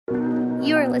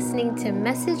You are listening to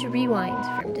Message Rewind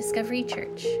from Discovery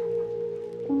Church.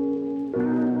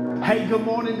 Hey, good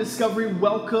morning, Discovery.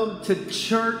 Welcome to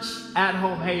Church at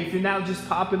Home. Hey, if you're now just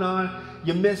popping on,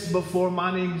 you missed before. My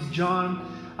name is John.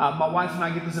 My wife and I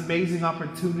get this amazing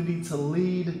opportunity to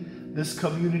lead this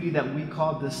community that we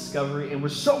call Discovery. And we're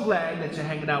so glad that you're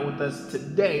hanging out with us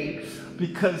today,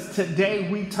 because today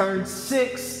we turn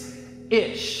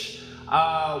six-ish.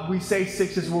 We say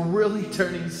six-ish. We're really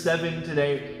turning 7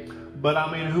 today. But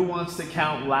I mean, who wants to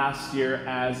count last year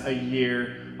as a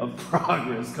year of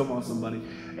progress? Come on, somebody.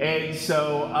 And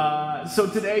so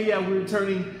today, we're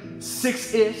turning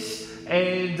 6-ish,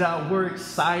 and we're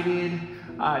excited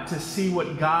to see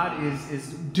what God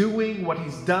is doing, what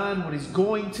He's done, what He's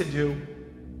going to do.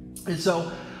 And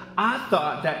so I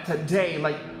thought that today,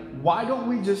 why don't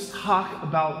we just talk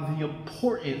about the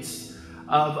importance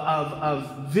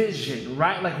of vision,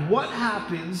 right? Like, what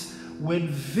happens when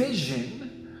vision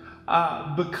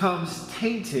becomes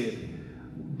tainted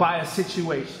by a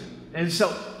situation? And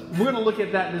so we're going to look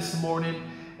at that this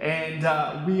morning.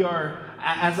 And we are,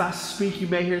 as I speak, you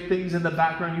may hear things in the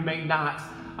background, you may not.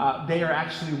 They are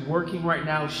actually working right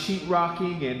now,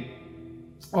 sheetrocking and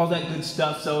all that good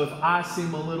stuff. So if I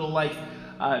seem a little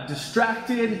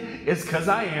distracted, it's because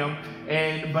I am.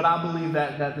 But I believe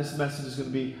that this message is going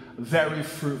to be very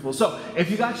fruitful. So if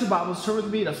you got your Bibles, turn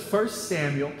with me to 1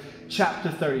 Samuel chapter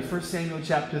 30. 1 Samuel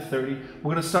chapter 30.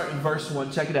 We're going to start in verse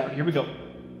 1. Check it out. Here we go.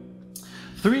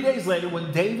 3 days later,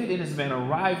 when David and his men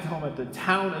arrived home at the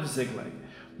town of Ziklag,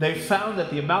 they found that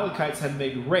the Amalekites had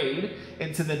made raid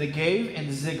into the Negev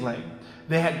and Ziklag.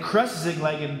 They had crushed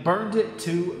Ziklag and burned it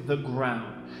to the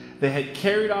ground. They had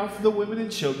carried off the women and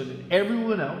children and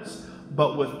everyone else,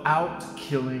 but without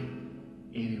killing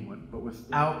anyone.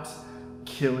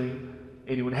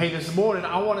 Hey, this morning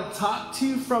I want to talk to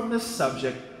you from this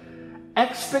subject: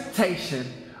 expectation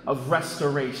of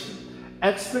restoration.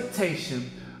 Expectation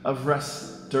of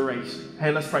restoration.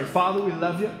 Hey, let's pray. Father, we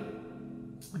love you.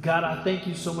 God, I thank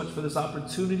you so much for this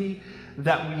opportunity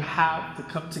that we have to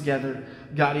come together.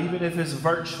 God, even if it's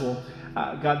virtual,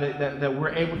 God, that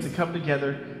we're able to come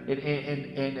together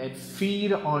and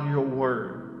feed on your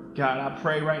word. God, I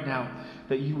pray right now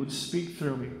that you would speak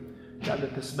through me. God,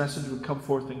 that this message would come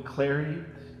forth in clarity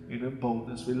and in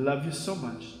boldness. We love you so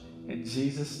much. In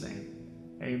Jesus' name,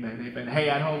 amen, amen. Hey,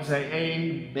 at home, say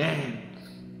amen.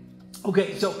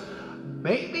 Okay, so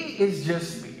maybe it's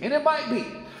just me, and it might be,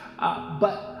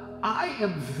 but I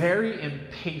am very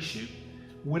impatient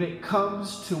when it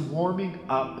comes to warming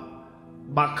up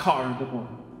my car in the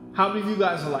morning. How many of you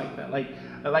guys are like that? Like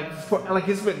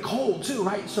it's been cold too,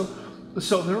 right? So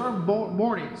there are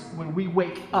mornings when we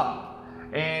wake up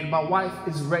and my wife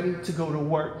is ready to go to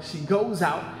work. She goes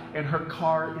out and her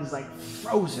car is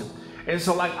frozen. And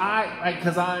so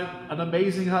because I'm an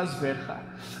amazing husband,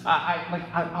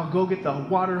 I'll go get the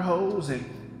water hose and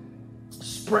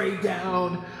spray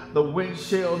down the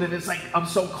windshield, and it's I'm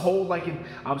so cold,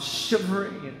 I'm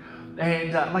shivering,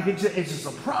 and it's just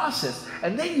a process.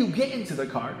 And then you get into the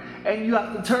car and you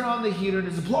have to turn on the heater, and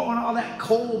it's blowing all that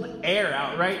cold air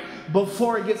out, right,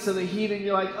 before it gets to the heat, and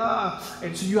you're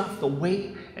and so you have to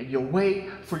wait, and you wait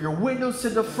for your windows to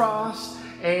defrost.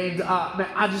 And man,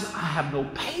 I have no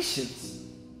patience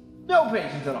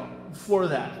at all for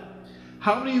that.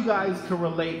 How many of you guys can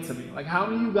relate to me? How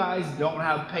many of you guys don't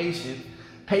have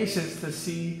patience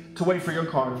to wait for your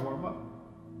car to warm up?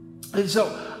 And so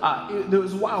there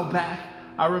was a while back,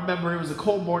 I remember it was a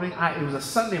cold morning. It was a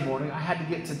Sunday morning. I had to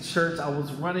get to church. I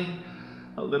was running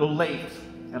a little late,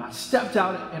 and I stepped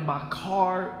out, and my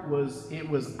car was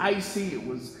icy. It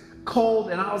was cold,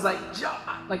 and I was John,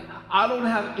 I don't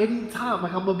have any time.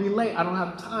 I'm gonna be late. I don't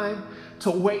have time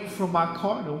to wait for my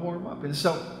car to warm up. And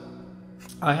so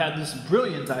I had this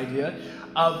brilliant idea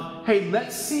of, hey,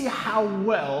 let's see how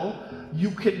well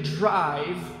you can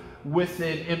drive with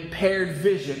an impaired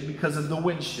vision because of the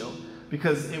windshield,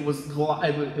 because it was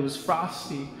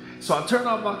frosty. So I turned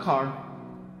on my car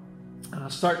and I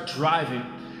start driving,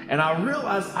 and I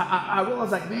realized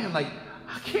man,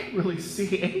 I can't really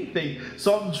see anything.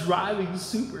 So I'm driving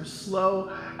super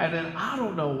slow, and then I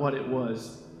don't know what it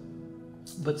was,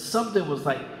 but something was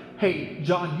hey,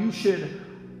 John, you should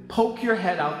poke your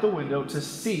head out the window to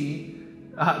see,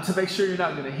 to make sure you're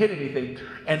not going to hit anything.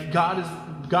 And God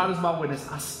is my witness.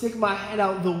 I stick my head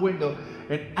out the window,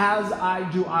 and as I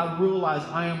do, I realize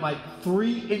I am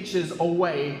 3 inches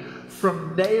away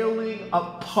from nailing a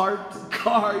parked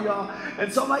car, y'all.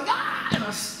 And so I'm and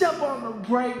I step on the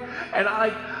brake, and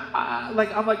I'm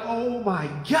oh my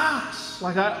gosh,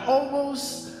 I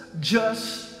almost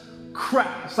just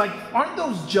crashed. Aren't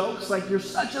those jokes? You're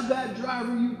such a bad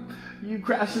driver, you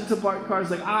crash into parked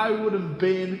cars. Like, I would have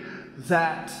been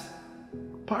that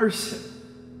person.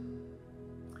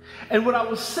 And what I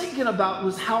was thinking about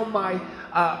was how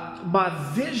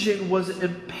my vision was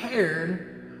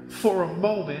impaired for a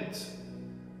moment,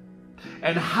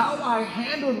 and how I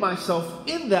handled myself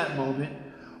in that moment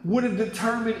would have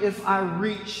determined if I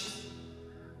reached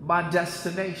my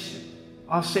destination.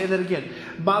 I'll say that again.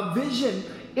 My vision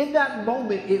in that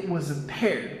moment, it was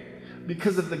impaired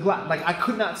because of the glass. Like, I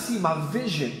could not see. My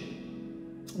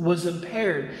vision was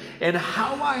impaired. And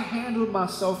how I handled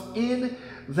myself in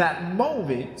that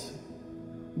moment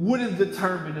would have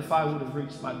determined if I would have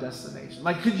reached my destination.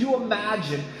 Like, could you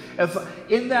imagine if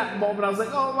in that moment I was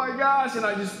like, oh my gosh, and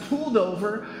I just pulled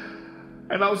over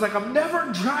and I was like, I'm never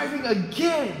driving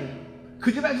again.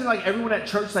 Could you imagine, like, everyone at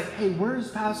church, like, hey, where's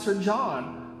Pastor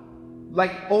John?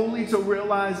 Like, only to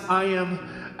realize I am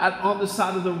on the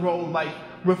side of the road, like,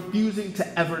 refusing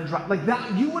to ever drive. Like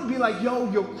that, you would be like,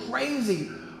 yo, you're crazy.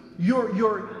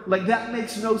 You're like, that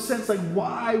makes no sense. Like,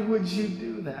 why would you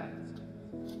do that?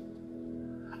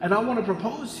 And I want to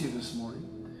propose to you this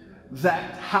morning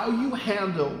that how you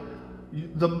handle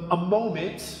a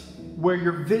moment where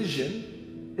your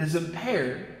vision is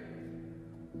impaired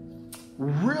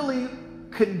really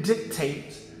can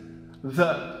dictate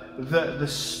the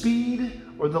speed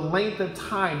or the length of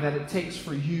time that it takes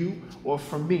for you or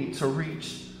for me to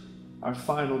reach our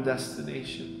final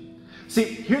destination. See,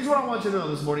 here's what I want you to know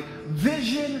this morning.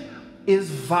 Vision is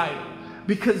vital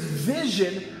because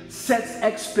vision sets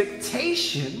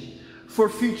expectation for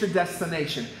future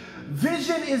destination.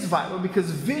 Vision is vital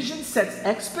because vision sets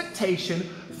expectation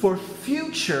for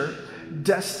future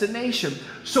destination.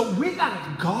 So we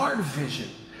gotta guard vision.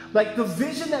 Like the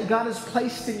vision that God has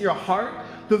placed in your heart,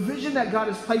 the vision that God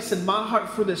has placed in my heart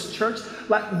for this church,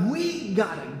 like we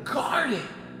gotta guard it.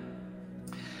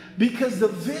 Because the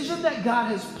vision that God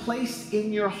has placed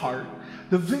in your heart,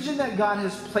 the vision that God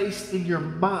has placed in your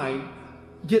mind,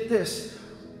 get this,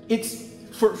 it's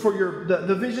for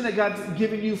the vision that God's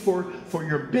given you for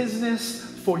your business,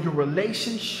 for your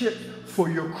relationship, for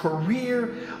your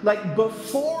career, like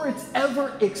before it's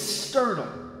ever external,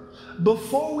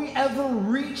 before we ever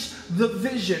reach the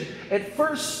vision, it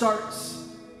first starts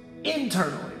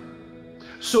internally.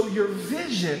 So your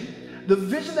vision, the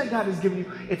vision that God has given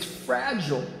you, it's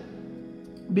fragile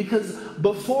because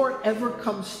before it ever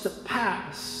comes to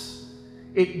pass,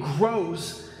 it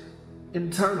grows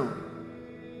internally.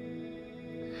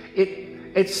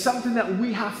 It's something that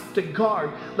we have to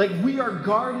guard. Like we are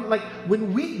guarding, like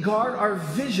when we guard our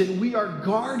vision, we are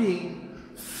guarding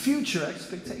future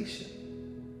expectation.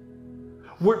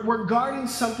 We're guarding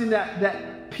something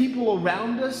that people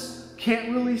around us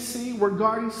can't really see. We're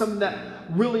guarding something that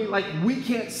really, like, we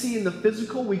can't see in the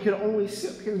physical. We can only see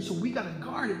up here. And so we got to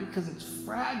guard it because it's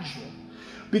fragile.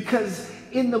 Because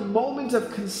in the moment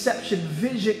of conception,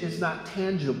 vision is not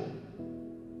tangible.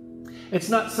 It's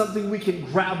not something we can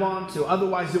grab onto.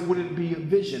 Otherwise, it wouldn't be a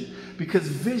vision. Because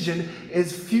vision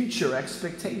is future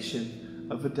expectation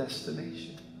of a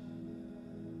destination.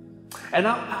 And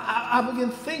I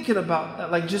began thinking about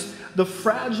that, like just the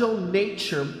fragile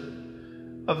nature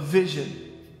of vision.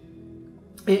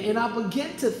 And I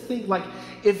began to think, like,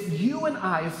 if you and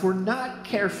I, if we're not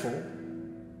careful,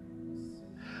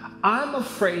 I'm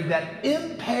afraid that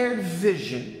impaired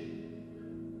vision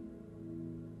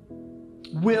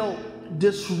will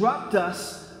disrupt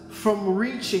us from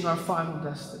reaching our final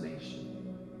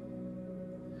destination.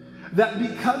 That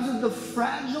because of the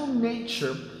fragile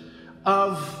nature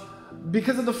of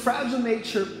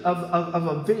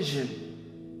a vision,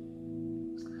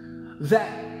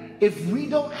 that if we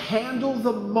don't handle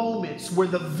the moments where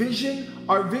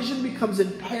our vision becomes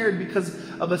impaired because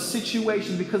of a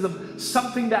situation, because of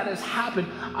something that has happened,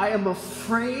 I am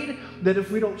afraid that if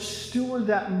we don't steward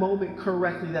that moment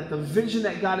correctly, that the vision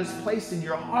that God has placed in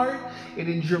your heart and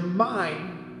in your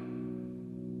mind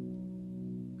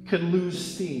can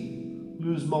lose steam,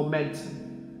 lose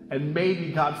momentum, and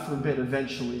maybe, God forbid,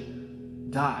 eventually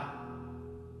die.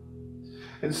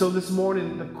 And so this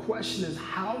morning, the question is,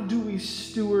 how do we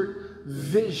steward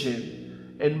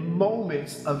vision in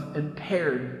moments of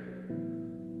impaired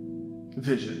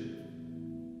vision?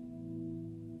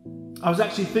 I was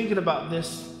actually thinking about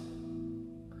this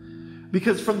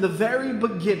because from the very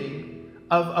beginning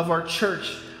of our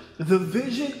church, the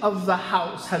vision of the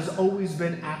house has always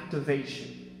been activation.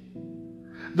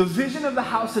 The vision of the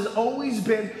house has always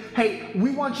been, hey,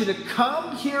 we want you to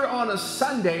come here on a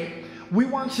Sunday. We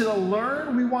want you to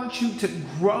learn. We want you to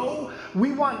grow.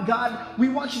 We want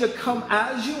you to come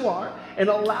as you are and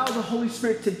allow the Holy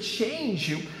Spirit to change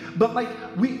you. But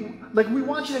we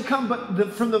want you to come,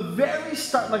 but from the very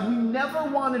start, like we never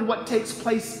wanted what takes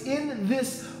place in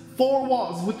this four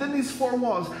walls, within these four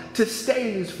walls, to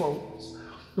stay in these four walls.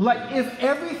 Like if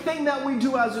everything that we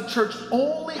do as a church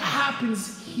only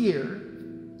happens here,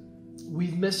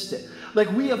 we've missed it.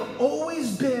 Like we have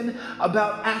always been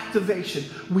about activation.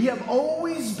 We have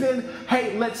always been,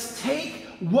 hey, let's take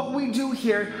what we do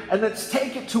here and let's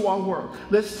take it to our work.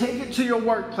 Let's take it to your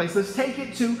workplace. Let's take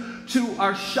it to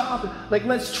our shop. Like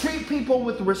let's treat people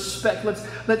with respect.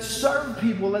 Let's serve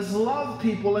people. Let's love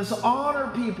people. Let's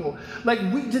honor people. Like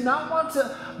we do not want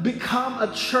to become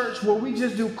a church where we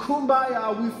just do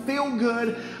kumbaya, we feel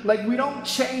good, like we don't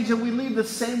change and we leave the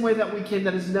same way that we came.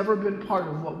 That has never been part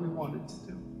of what we wanted to do.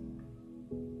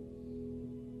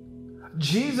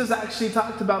 Jesus actually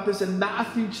talked about this in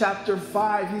Matthew chapter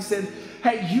 5. He said,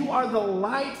 hey, you are the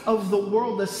light of the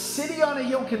world. The city on a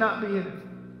hill cannot be hidden.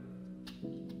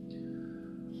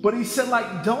 But he said,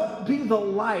 like, don't be the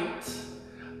light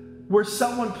where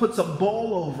someone puts a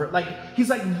bowl over it. Like, he's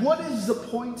like, what is the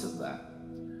point of that?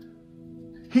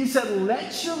 He said,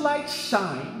 let your light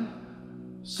shine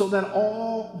so that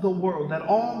all the world, that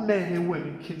all men and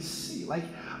women can see. Like,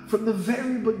 from the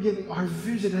very beginning, our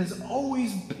vision has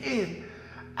always been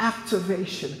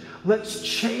activation. Let's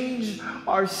change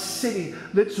our city.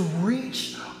 Let's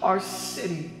reach our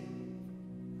city.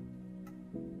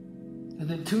 And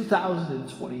then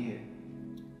 2020 hit.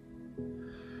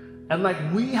 And like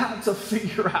we had to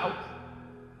figure out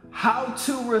how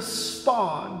to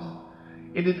respond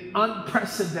in an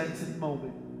unprecedented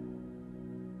moment.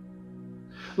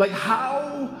 Like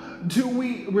how do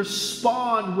we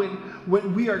respond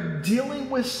when we are dealing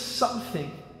with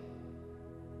something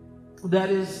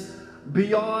that is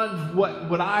beyond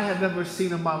what I have ever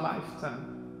seen in my lifetime?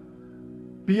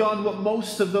 Beyond what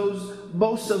most of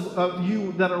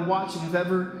you that are watching have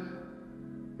ever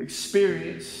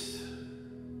experienced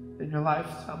in your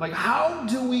lifetime. Like how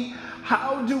do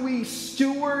we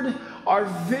steward our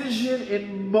vision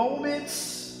in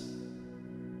moments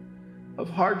of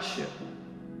hardship?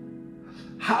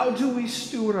 How do we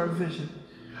steward our vision?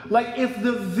 Like if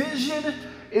the vision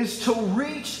is to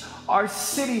reach our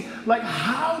city, like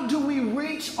how do we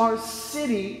reach our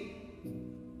city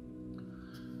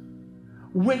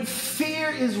when fear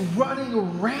is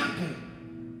running rampant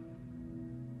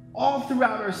all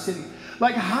throughout our city?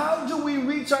 Like how do we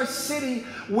reach our city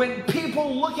when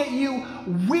people look at you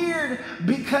weird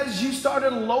because you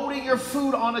started loading your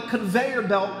food on a conveyor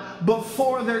belt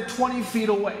before they're 20 feet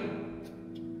away?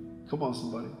 Come on,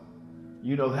 somebody.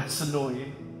 You know that's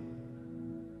annoying.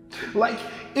 Like,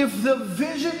 if the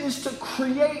vision is to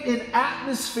create an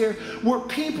atmosphere where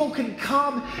people can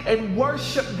come and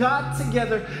worship God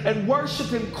together and worship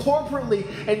Him corporately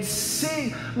and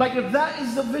sing, like if that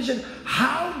is the vision,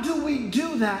 how do we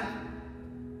do that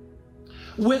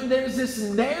when there's this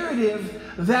narrative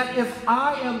that if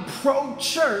I am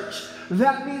pro-church,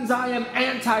 that means I am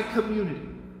anti-community?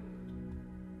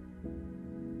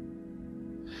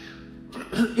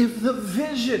 If the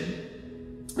vision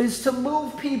is to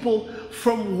move people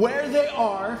from where they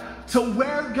are to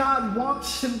where God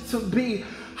wants them to be,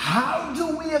 how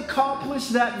do we accomplish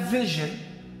that vision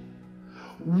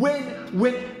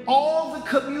when all the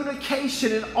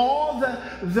communication and all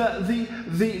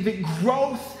the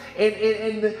growth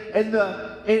and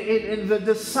the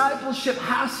discipleship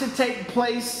has to take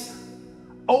place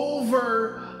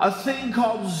over a thing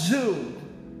called Zoom?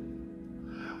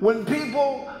 When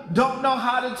people don't know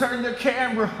how to turn their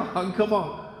camera on, come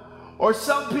on. Or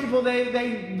some people,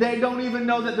 they don't even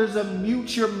know that there's a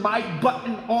mute your mic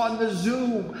button on the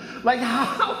Zoom. Like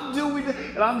how do we,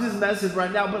 and I'm just messing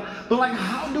right now, but like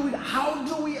how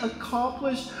do we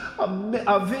accomplish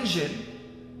a vision,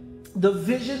 the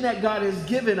vision that God has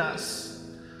given us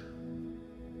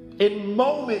in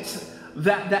moments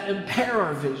that impair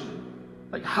our vision?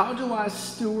 Like how do I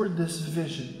steward this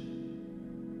vision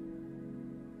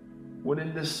when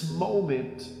in this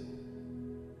moment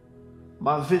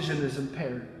my vision is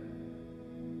impaired?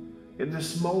 In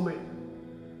this moment,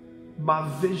 my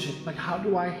vision, like how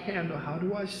do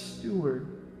I steward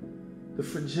the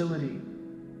fragility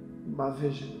of my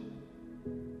vision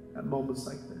at moments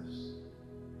like this?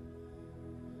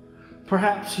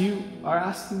 Perhaps you are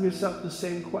asking yourself the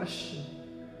same question.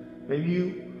 Maybe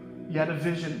you had a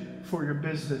vision for your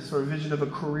business, or a vision of a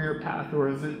career path, or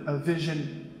a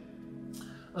vision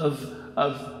of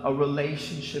a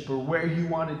relationship, or where you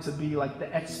wanted to be, like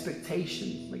the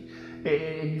expectations, like,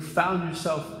 and you found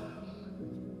yourself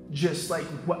just like,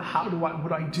 what do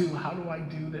I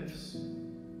do this?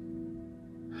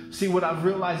 See, what I've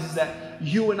realized is that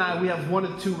you and I, we have one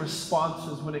of two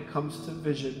responses when it comes to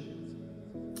vision.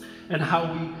 and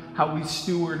how we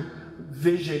steward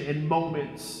vision in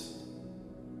moments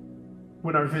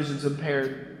when our vision's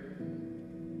impaired.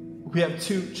 We have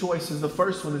two choices. The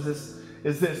first one is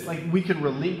this, like, we can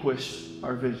relinquish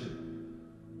our vision.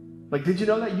 Like, did you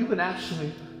know that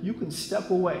you can step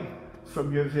away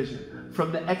from your vision,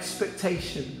 from the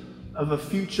expectation of a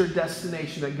future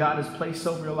destination that God has placed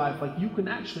over your life? Like, you can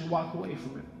actually walk away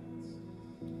from it.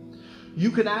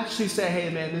 You can actually say, hey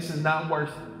man, this is not worth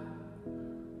it.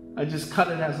 I just cut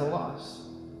it as a loss.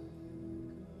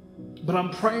 But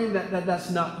I'm praying that that's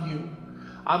not you.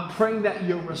 I'm praying that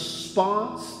your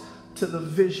response to the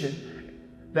vision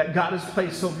that God has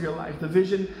placed over your life, the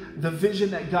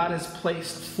vision that God has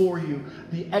placed for you,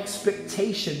 the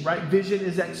expectation, right? Vision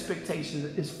is expectation,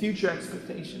 is future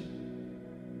expectation.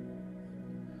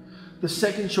 The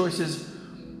second choice is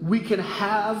we can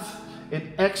have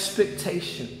an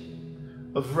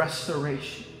expectation of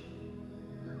restoration.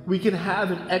 We can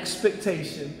have an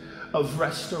expectation of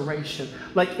restoration.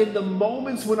 Like in the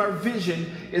moments when our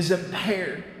vision is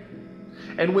impaired,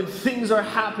 and when things are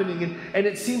happening and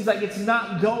it seems like it's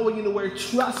not going anywhere,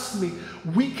 trust me,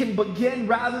 we can begin,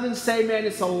 rather than say, man,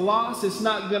 it's a loss, it's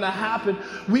not going to happen,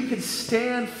 we can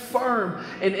stand firm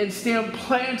and stand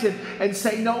planted and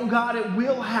say, no, God, it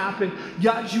will happen.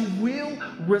 God, you will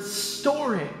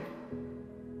restore it.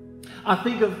 I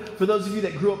think of, for those of you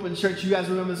that grew up in church, you guys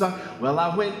remember the song? Well,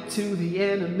 I went to the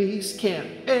enemy's camp,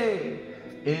 hey,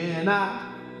 and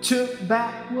I took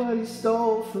back what he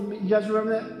stole from me. You guys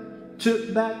remember that?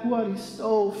 Took back what he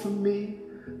stole from me.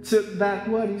 Took back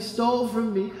what he stole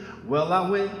from me. Well, I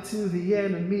went to the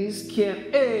enemy's camp,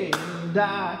 hey, and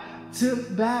I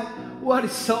took back what he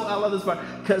stole. I love this part.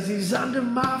 Because he's under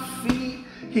my feet.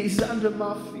 He's under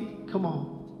my feet. Come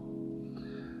on.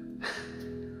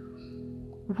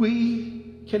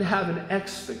 We can have an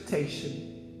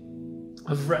expectation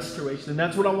of restoration. And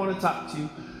that's what I want to talk to you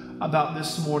about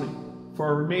this morning. For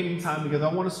our remaining time together,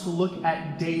 I want us to look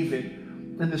at David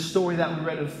and the story that we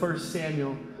read in 1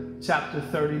 Samuel chapter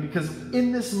 30. Because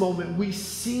in this moment, we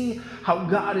see how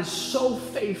God is so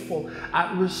faithful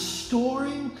at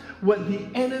restoring what the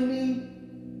enemy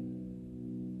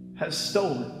has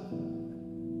stolen.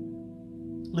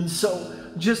 And so,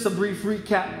 just a brief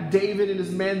recap, David and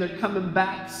his men, they're coming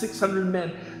back, 600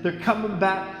 men. They're coming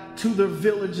back to their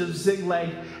village of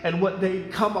Ziklag, and what they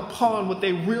come upon, what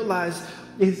they realize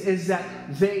is that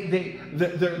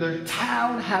their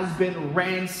town has been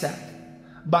ransacked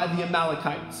by the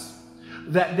Amalekites.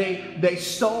 That they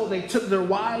took their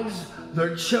wives,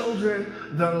 their children,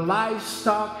 their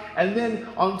livestock, and then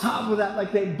on top of that,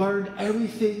 like, they burned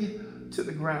everything to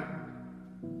the ground.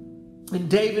 And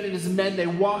David and his men, they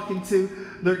walk into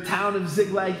their town of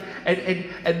Ziklag,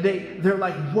 and they're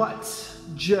like, what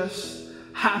just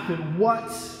happened? What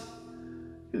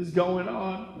is going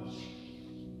on?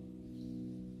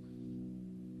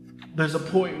 There's a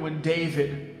point when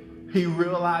David, he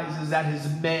realizes that his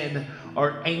men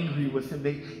are angry with him.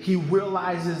 He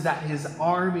realizes that his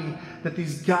army, that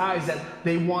these guys, that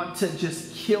they want to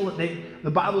just kill it.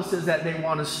 The Bible says that they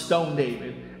want to stone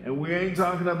David. And we ain't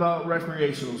talking about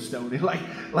recreational stoning.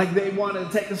 Like they want to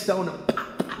take a stone and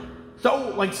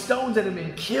throw like stones at him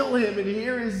and kill him. And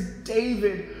here is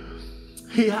David.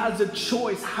 He has a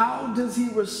choice. How does he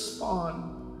respond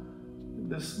in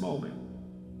this moment?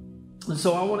 And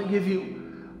so I want to give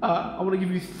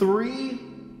you three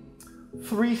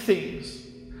things,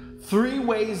 three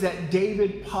ways that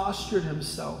David postured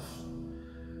himself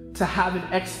to have an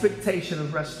expectation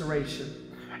of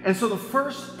restoration. And so the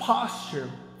first posture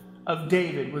of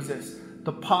David was this,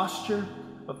 the posture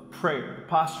of prayer. The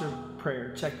posture of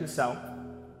prayer. Check this out.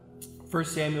 1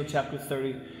 Samuel chapter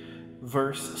 30,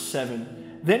 verse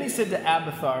 7. Then he said to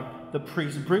Abiathar, the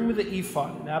priest, bring me the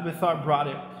ephod. And Abiathar brought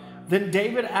it. Then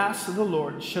David asked the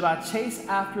Lord, should I chase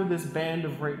after this band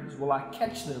of raiders? Will I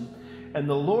catch them? And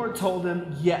the Lord told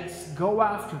him, yes, go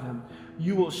after them.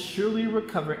 You will surely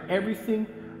recover everything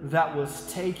that was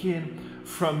taken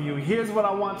from you. Here's what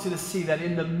I want you to see, that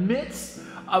in the midst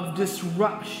of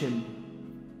disruption,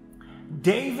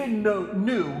 David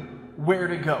knew where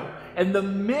to go. In the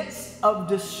midst of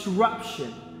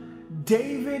disruption,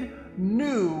 David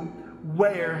knew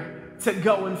where to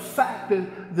go. In fact,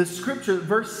 the scripture,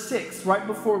 verse 6, right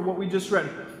before what we just read,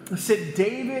 it said,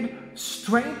 David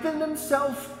strengthened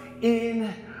himself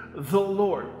in the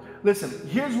Lord. Listen,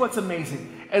 here's what's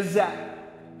amazing, is that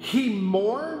he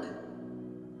mourned,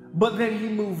 but then he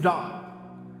moved on.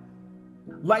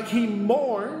 Like he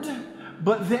mourned,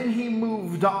 but then he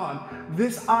moved on.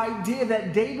 This idea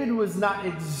that David was not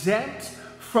exempt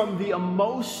from the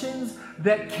emotions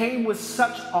that came with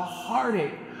such a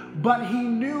heartache, But he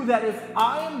knew that if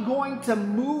I am going to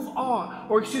move on,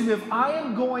 or excuse me, if I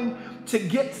am going to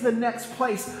get to the next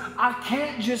place, I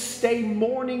can't just stay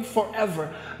mourning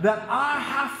forever, that I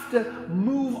have to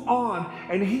move on.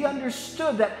 And he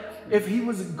understood that if he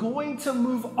was going to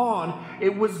move on,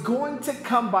 it was going to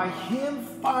come by him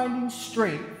finding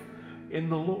strength in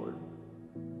the Lord.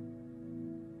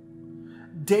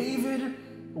 David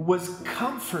was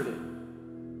comforted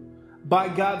by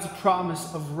God's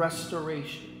promise of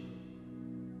restoration.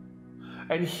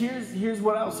 And here's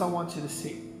what else I want you to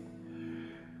see,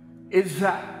 is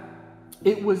that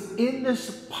it was in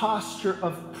this posture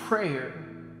of prayer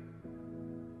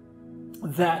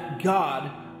that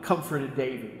God comforted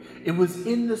David. It was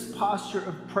in this posture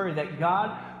of prayer that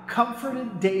God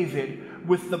comforted David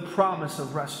with the promise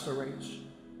of restoration.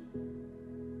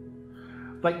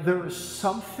 Like, there is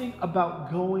something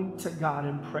about going to God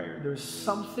in prayer. There's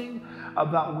something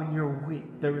about when you're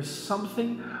weak. There is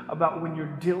something about when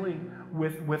you're dealing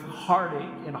with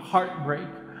heartache and heartbreak.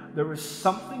 There is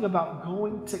something about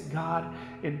going to God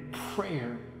in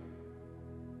prayer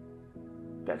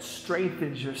that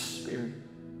strengthens your spirit,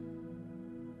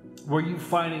 where you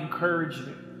find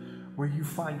encouragement, where you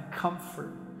find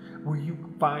comfort, where you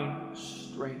find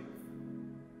strength.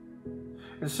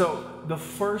 And so the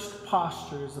first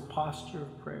posture is the posture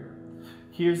of prayer.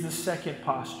 Here's the second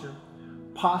posture,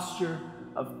 posture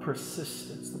of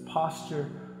persistence, the posture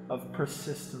of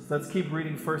persistence. Let's keep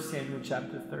reading 1 Samuel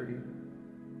chapter 30.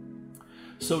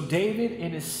 So David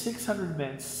and his 600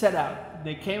 men set out.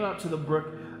 They came out to the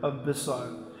brook of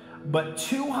Besor. But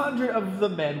 200 of the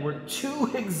men were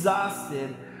too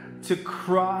exhausted to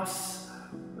cross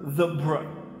the brook.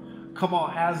 Come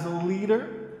on, as a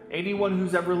leader, anyone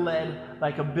who's ever led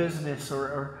like a business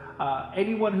or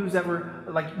anyone who's ever,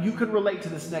 like, you can relate to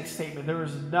this next statement. There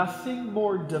is nothing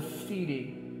more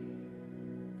defeating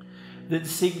than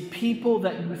seeing people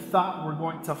that you thought were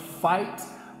going to fight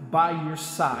by your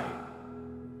side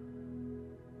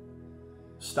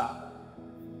stop.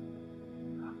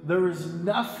 There is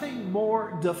nothing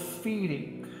more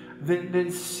defeating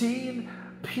than seeing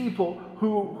people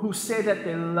who say that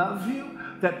they love you,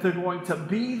 that they're going to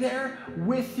be there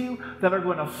with you, that are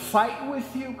going to fight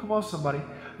with you. Come on, somebody.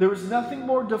 There is nothing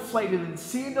more deflated than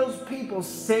seeing those people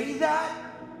say that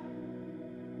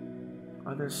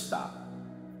and then stop.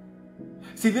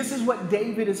 See, this is what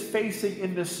David is facing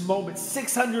in this moment.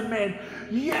 600 men,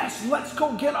 yes, let's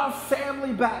go get our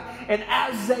family back. And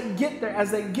as they get there,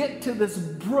 as they get to this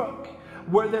brook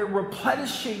where they're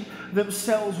replenishing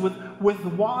themselves with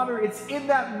water, it's in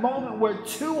that moment where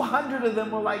 200 of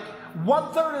them were like,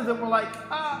 1/3 of them were like,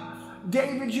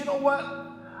 David, you know what?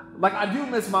 Like, I do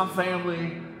miss my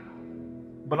family,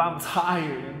 but I'm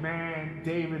tired. And man,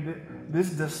 David,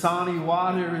 this Dasani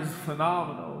water is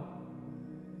phenomenal.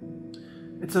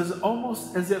 It's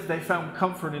almost as if they found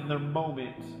comfort in their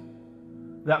moment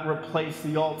that replaced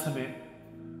the ultimate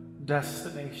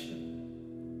destination.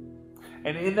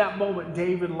 And in that moment,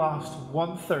 David lost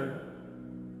 1/3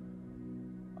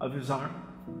 of his army.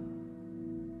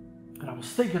 And I was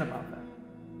thinking about that.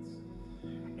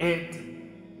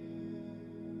 And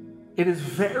it is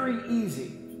very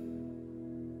easy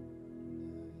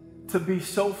to be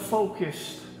so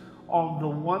focused on the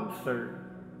 1/3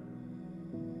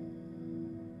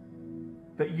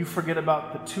 that you forget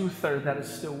about the 2/3 that is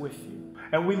still with you.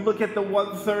 And we look at the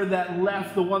 1/3 that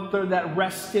left, the 1/3 that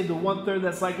rested, the 1/3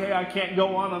 that's like, hey, I can't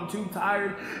go on, I'm too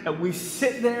tired. And we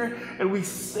sit there and we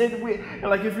sit with, and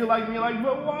like, if you're like me, like,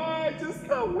 but why? Just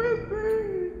come with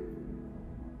me.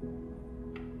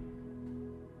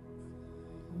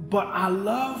 But I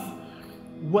love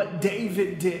what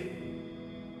David did.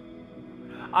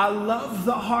 I love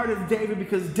the heart of David,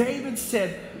 because David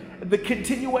said, the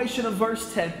continuation of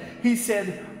verse 10, he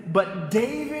said, but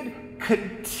David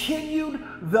continued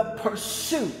the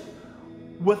pursuit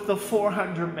with the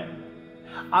 400 men.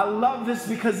 I love this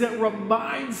because it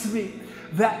reminds me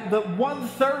that the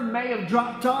 1/3 may have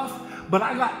dropped off, but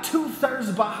I got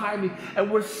 2/3 behind me, and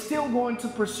we're still going to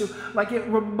pursue. Like, it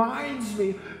reminds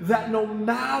me that no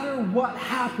matter what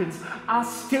happens, I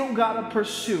still got to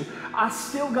pursue. I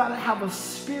still got to have a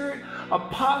spirit, a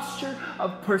posture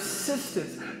of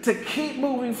persistence to keep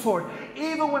moving forward.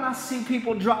 Even when I see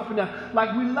people dropping down,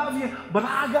 like, we love you, but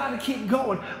I got to keep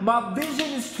going. My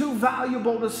vision is too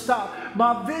valuable to stop.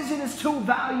 My vision is too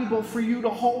valuable for you to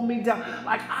hold me down.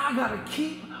 Like, I got to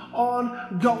keep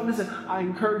on going. Listen, I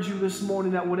encourage you this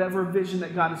morning that whatever vision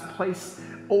that God has placed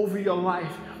over your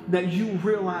life, that you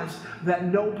realize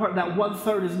that that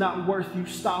 1/3 is not worth you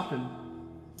stopping.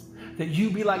 That you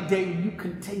be like David, you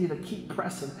continue to keep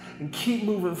pressing and keep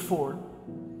moving forward,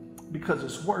 because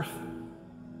it's worth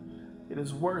it. It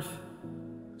is worth it.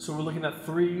 So we're looking at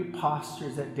 3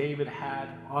 postures that David had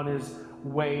on his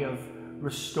way of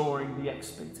restoring the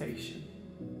expectation.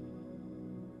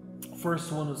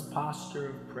 First one was posture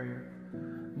of prayer.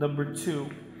 Number 2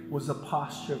 was a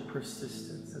posture of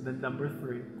persistence. And then number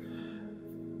 3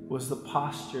 was the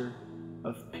posture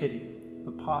of pity.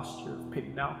 The posture of pity.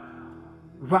 Now,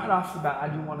 right off the bat, I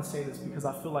do want to say this because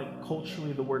I feel like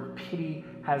culturally the word pity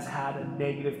has had a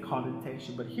negative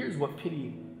connotation. But here's what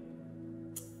pity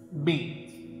means.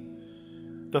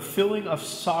 The feeling of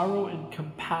sorrow and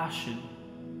compassion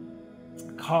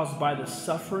caused by the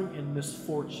suffering and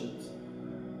misfortunes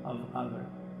of others.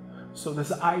 So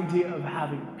this idea of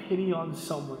having pity on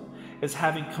someone is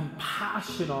having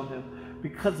compassion on them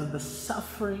because of the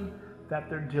suffering that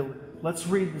they're dealing with. Let's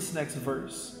read this next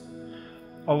verse.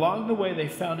 Along the way, they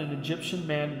found an Egyptian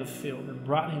man in the field and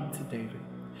brought him to David.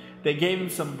 They gave him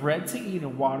some bread to eat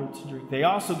and water to drink. They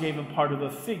also gave him part of a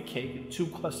fig cake and 2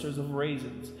 clusters of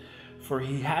raisins, for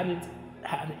he hadn't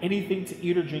had anything to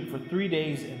eat or drink for 3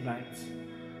 days and nights.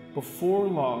 Before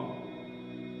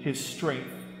long, his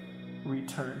strength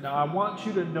returned. Now, I want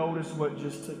you to notice what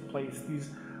just took place. These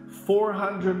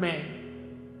 400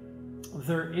 men,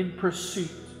 they're in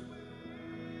pursuit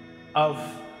of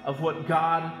what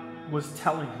God was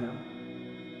telling them.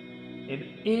 And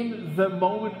in the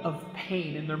moment of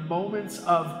pain, in their moments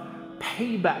of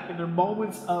payback, in their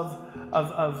moments of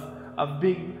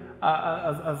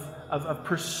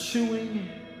pursuing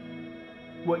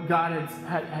what God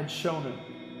had shown them,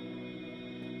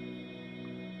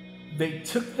 they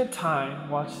took the time,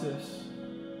 watch this,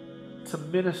 to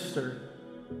minister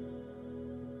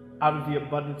out of the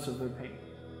abundance of their pain.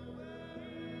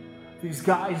 These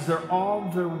guys, they're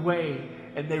on their way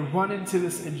and they run into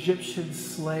this Egyptian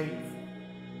slave.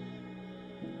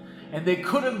 And they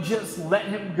could have just let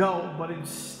him go, but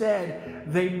instead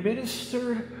they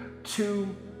ministered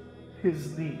to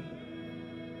his need.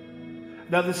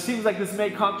 Now this seems like this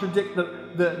may contradict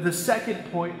the second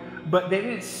point, but they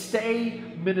didn't stay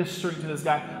ministering to this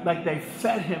guy. Like they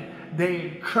fed him, they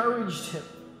encouraged him,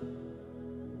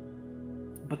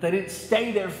 but they didn't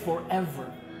stay there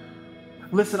forever.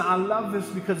 Listen, I love this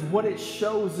because what it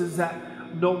shows is that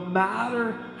no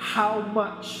matter how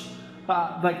much,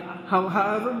 no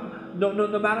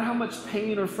matter how much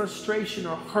pain or frustration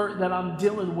or hurt that I'm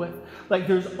dealing with, like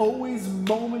there's always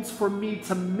moments for me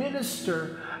to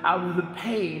minister out of the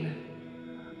pain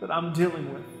that I'm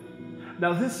dealing with.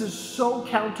 Now, this is so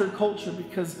counterculture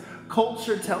because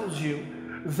culture tells you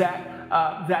that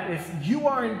if you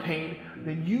are in pain,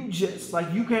 then you just,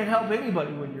 like, you can't help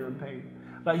anybody when you're in pain.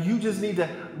 Like, you just need to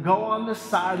go on the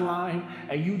sideline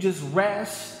and you just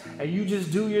rest and you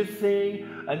just do your thing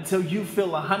until you feel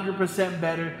 100%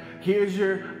 better. Here's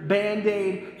your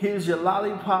Band-Aid. Here's your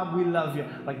lollipop. We love you.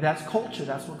 Like, that's culture.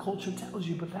 That's what culture tells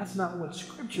you, but that's not what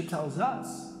Scripture tells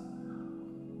us.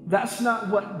 That's not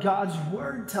what God's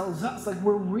Word tells us. Like,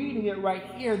 we're reading it right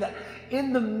here that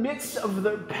in the midst of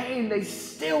their pain, they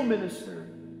still ministered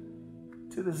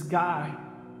to this guy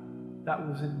that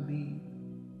was in need.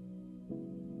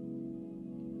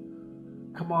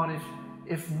 Come on,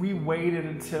 if we waited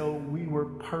until we were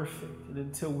perfect and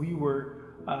until we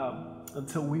were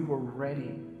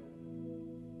ready,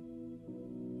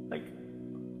 like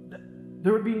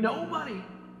there would be nobody.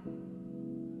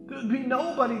 There would be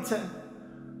nobody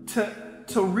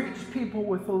to reach people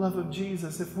with the love of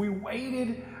Jesus if we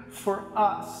waited for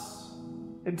us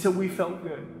until we felt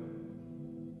good,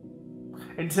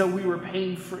 until we were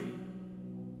pain-free.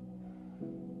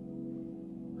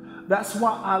 That's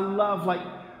why I love, like,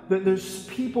 that there's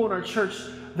people in our church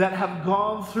that have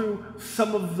gone through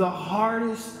some of the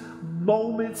hardest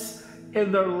moments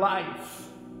in their life.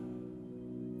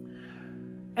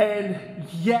 And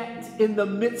yet, in the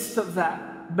midst of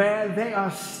that, man, they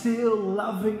are still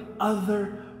loving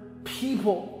other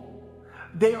people.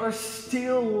 They are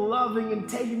still loving and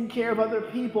taking care of other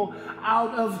people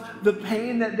out of the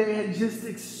pain that they had just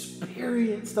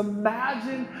experienced.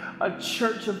 Imagine a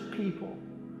church of people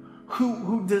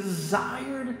who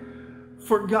desired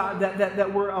for God,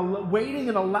 that were waiting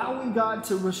and allowing God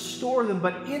to restore them.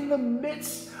 But in the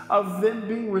midst of them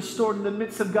being restored, in the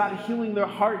midst of God healing their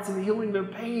hearts and healing their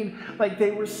pain, like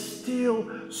they were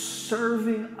still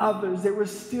serving others. They were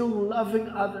still loving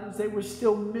others. They were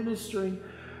still ministering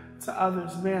to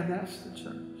others. Man, that's the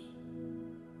church.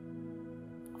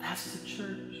 That's the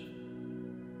church.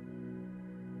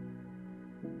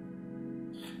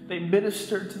 They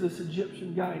ministered to this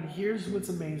Egyptian guy. And here's what's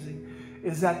amazing,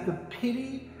 is that the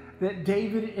pity that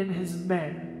David and his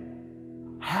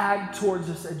men had towards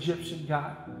this Egyptian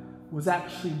guy was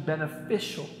actually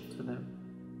beneficial to them.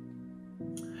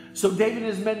 So David and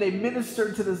his men, they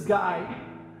ministered to this guy.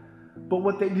 But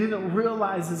what they didn't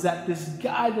realize is that this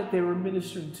guy that they were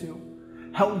ministering to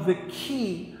held the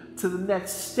key to the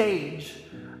next stage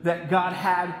that God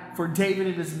had for David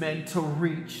and his men to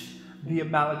reach the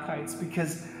Amalekites,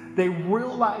 because they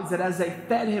realized that as they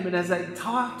fed him and as they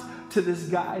talked to this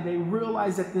guy, they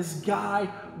realized that this guy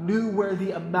knew where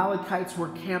the Amalekites were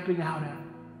camping out at.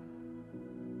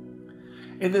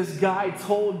 And this guy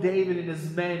told David and his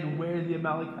men where the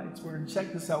Amalekites were. And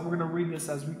check this out. We're going to read this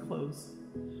as we close.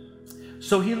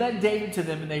 So he led David to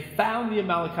them, and they found the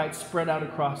Amalekites spread out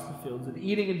across the fields, and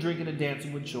eating and drinking and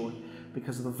dancing with joy,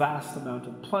 because of the vast amount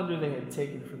of plunder they had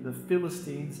taken from the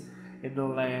Philistines in the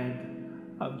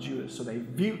land of Judah. So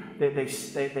this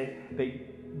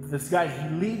guy, he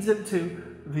leads them to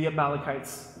the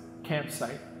Amalekites'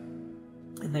 campsite,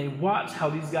 and they watch how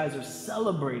these guys are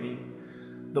celebrating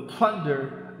the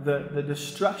plunder, the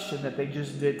destruction that they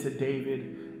just did to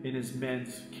David in his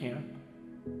men's camp.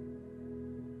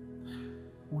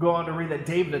 We'll go on to read that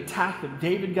David attacked them.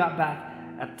 David got back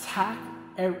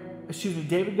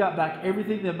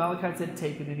everything the Amalekites had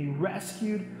taken, and he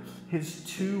rescued his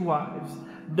 2 wives.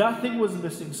 Nothing was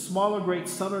missing, small or great,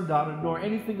 son or daughter, nor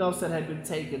anything else that had been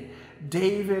taken.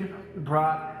 David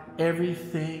brought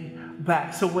everything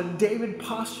back. So when David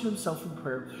postured himself in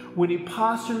prayer, when he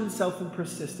postured himself in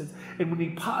persistence, and when he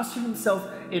postured himself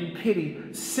in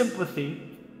pity, sympathy,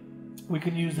 we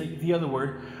can use the other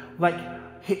word, like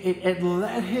it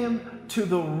led him to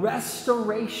the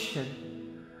restoration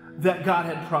that God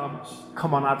had promised.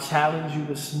 Come on, I challenge you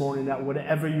this morning that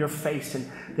whatever you're facing,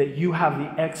 that you have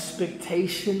the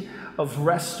expectation of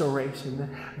restoration,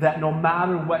 that no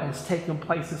matter what has taken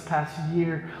place this past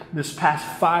year, this past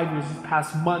 5 years, this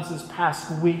past months, this past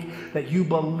week, that you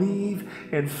believe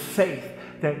in faith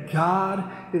that God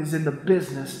is in the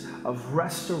business of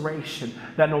restoration,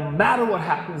 that no matter what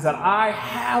happens, that I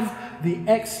have the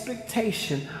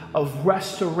expectation of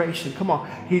restoration. Come on,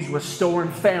 he's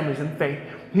restoring families in faith.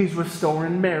 He's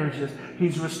restoring marriages.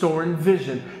 He's restoring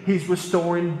vision. He's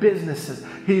restoring businesses.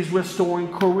 He's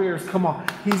restoring careers. Come on.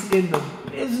 He's in the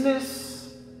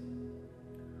business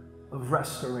of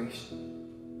restoration.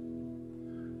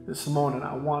 This morning,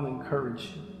 I want to encourage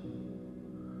you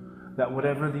that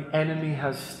whatever the enemy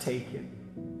has taken,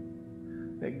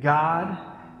 that God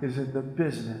is in the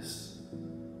business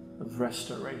of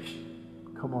restoration.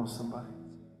 Come on, somebody.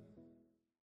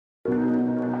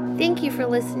 Thank you for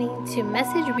listening to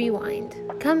Message Rewind.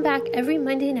 Come back every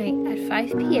Monday night at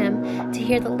 5 p.m. to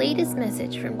hear the latest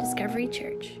message from Discovery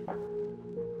Church.